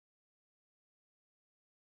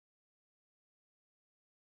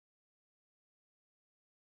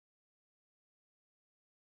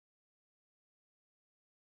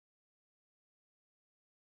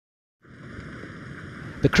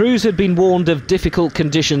The crews had been warned of difficult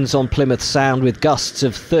conditions on Plymouth Sound with gusts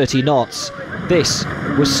of 30 knots. This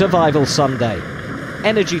was Survival Sunday.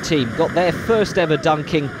 Energy Team got their first ever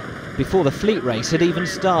dunking before the fleet race had even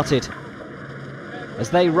started.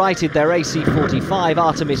 As they righted their AC-45,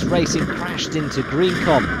 Artemis Racing crashed into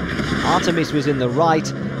Greencom. Artemis was in the right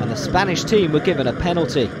and the Spanish team were given a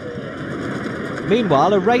penalty.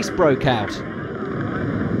 Meanwhile, a race broke out.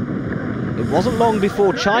 It wasn't long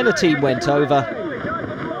before China Team went over.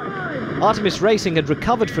 Artemis Racing had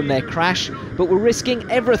recovered from their crash, but were risking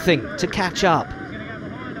everything to catch up.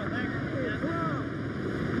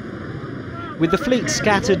 With the fleet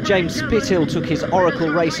scattered, James Spithill took his Oracle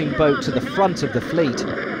Racing boat to the front of the fleet.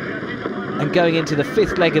 And going into the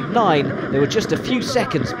fifth leg of 9, there were just a few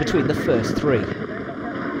seconds between the first 3.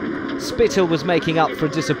 Spithill was making up for a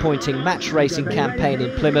disappointing match racing campaign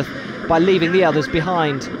in Plymouth by leaving the others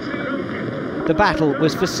behind. The battle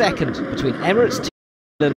was for second between Emirates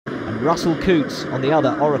Team and Russell Coots on the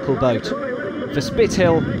other Oracle boat. For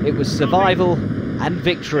Spithill, it was survival and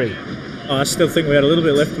victory. I still think we had a little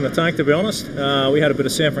bit left in the tank, to be honest. We had a bit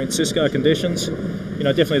of San Francisco conditions. You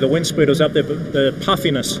know, definitely the wind speed was up there, but the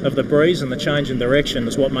puffiness of the breeze and the change in direction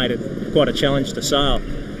is what made it quite a challenge to sail.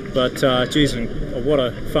 But, geez, what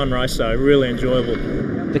a fun race though, really enjoyable.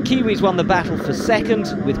 The Kiwis won the battle for second,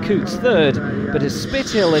 with Coots third, but as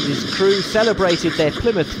Spithill and his crew celebrated their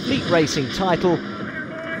Plymouth Fleet Racing title,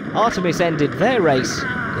 Artemis ended their race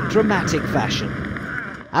in dramatic fashion.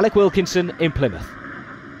 Alec Wilkinson in Plymouth.